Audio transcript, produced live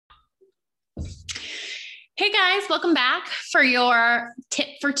Hey guys, welcome back for your tip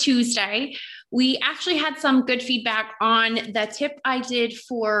for Tuesday. We actually had some good feedback on the tip I did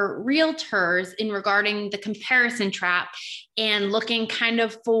for realtors in regarding the comparison trap and looking kind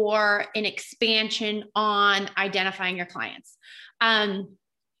of for an expansion on identifying your clients. Um,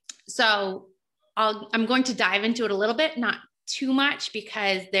 I'm going to dive into it a little bit, not too much,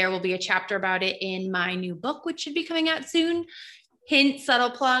 because there will be a chapter about it in my new book, which should be coming out soon. Hint,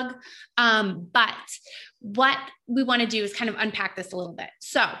 subtle plug. But what we want to do is kind of unpack this a little bit.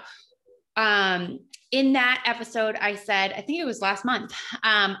 In that episode, I said, I think it was last month,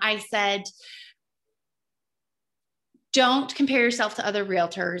 I said, don't compare yourself to other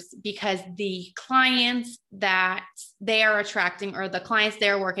realtors because the clients that they are attracting or the clients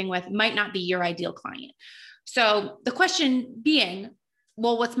they're working with might not be your ideal client. So the question being,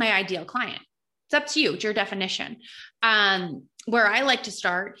 well, what's my ideal client? It's up to you. It's your definition. Where I like to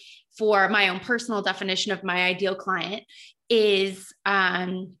start for my own personal definition of my ideal client is,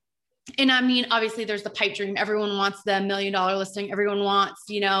 and I mean, obviously there's the pipe dream. Everyone wants the $1 million listing. Everyone wants,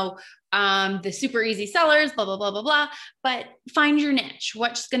 the super easy sellers, blah, blah, blah, blah, blah. But find your niche.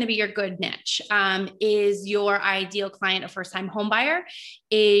 What's going to be your good niche? Is your ideal client a first-time home buyer?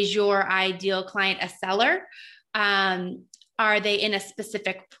 Is your ideal client a seller? Are they in a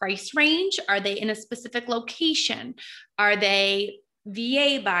specific price range? Are they in a specific location? Are they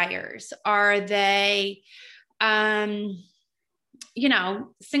VA buyers? Are they, single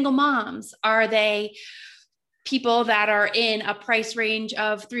moms? Are they people that are in a price range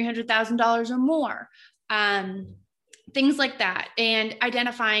of $300,000 or more? Things like that. And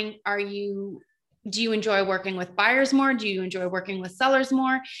identifying, do you enjoy working with buyers more? Do you enjoy working with sellers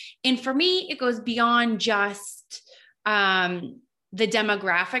more? And for me, it goes beyond just the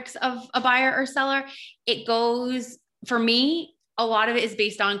demographics of a buyer or seller. It goes, for me, a lot of it is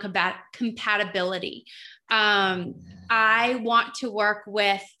based on compatibility. I want to work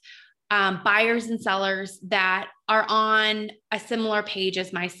with buyers and sellers that are on a similar page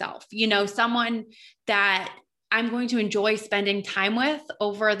as myself. Someone that I'm going to enjoy spending time with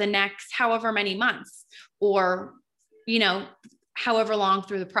over the next however many months or, however long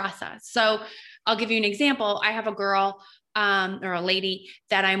through the process. So I'll give you an example. I have a girl or a lady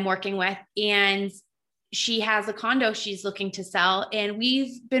that I'm working with, and she has a condo she's looking to sell. And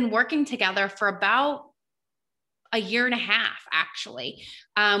we've been working together for about a year and a half, actually.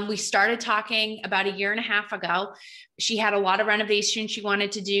 We started talking about a year and a half ago. She had a lot of renovations she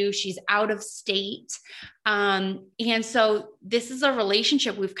wanted to do. She's out of state. And so this is a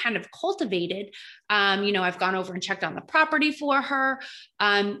relationship we've kind of cultivated. I've gone over and checked on the property for her.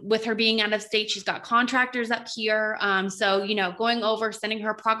 With her being out of state, she's got contractors up here. So, going over, sending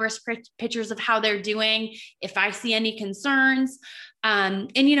her progress pictures of how they're doing, if I see any concerns.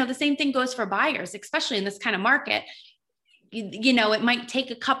 The same thing goes for buyers, especially in this kind of market. It might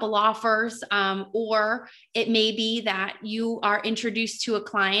take a couple offers, or it may be that you are introduced to a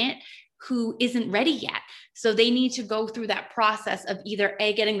client who isn't ready yet. So they need to go through that process of either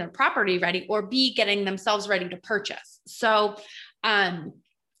A, getting their property ready, or B, getting themselves ready to purchase. So I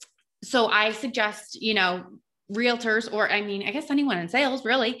suggest, realtors, or I guess anyone in sales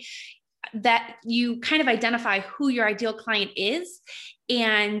really, that you kind of identify who your ideal client is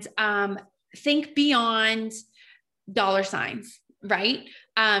and think beyond dollar signs, right?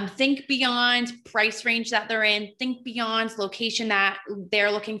 Think beyond price range that they're in, think beyond location that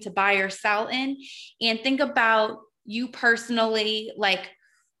they're looking to buy or sell in, and think about you personally, like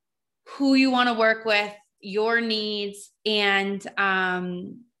who you want to work with, your needs, and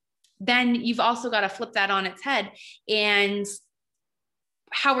then you've also got to flip that on its head. And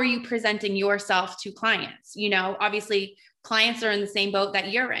how are you presenting yourself to clients? Obviously clients are in the same boat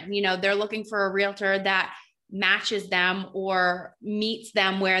that you're in. They're looking for a realtor that matches them or meets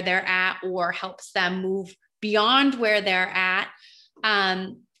them where they're at or helps them move beyond where they're at.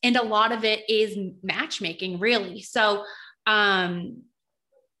 And a lot of it is matchmaking, really. So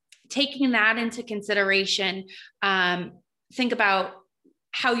taking that into consideration, think about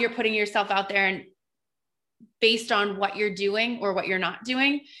how you're putting yourself out there, and based on what you're doing or what you're not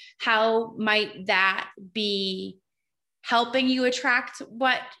doing, how might that be helping you attract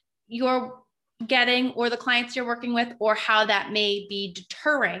what you're getting or the clients you're working with, or how that may be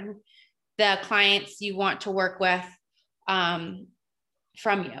deterring the clients you want to work with from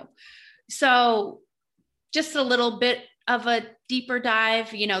you. So just a little bit of a deeper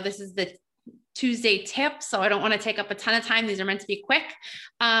dive. This is the Tuesday tip, so I don't want to take up a ton of time. These are meant to be quick,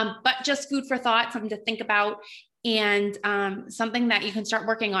 but just food for thought, something to think about, and something that you can start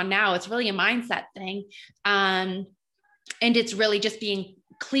working on now. It's really a mindset thing. And it's really just being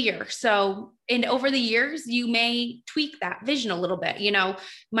clear. So, and over the years, you may tweak that vision a little bit. You know,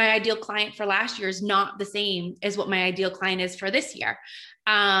 my ideal client for last year is not the same as what my ideal client is for this year.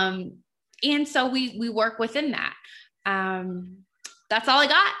 And so we work within that. That's all I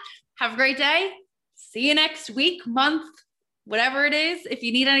got. Have a great day. See you next week, month, whatever it is. If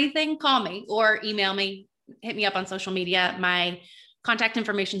you need anything, call me or email me, hit me up on social media. My contact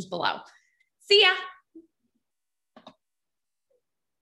information is below. See ya.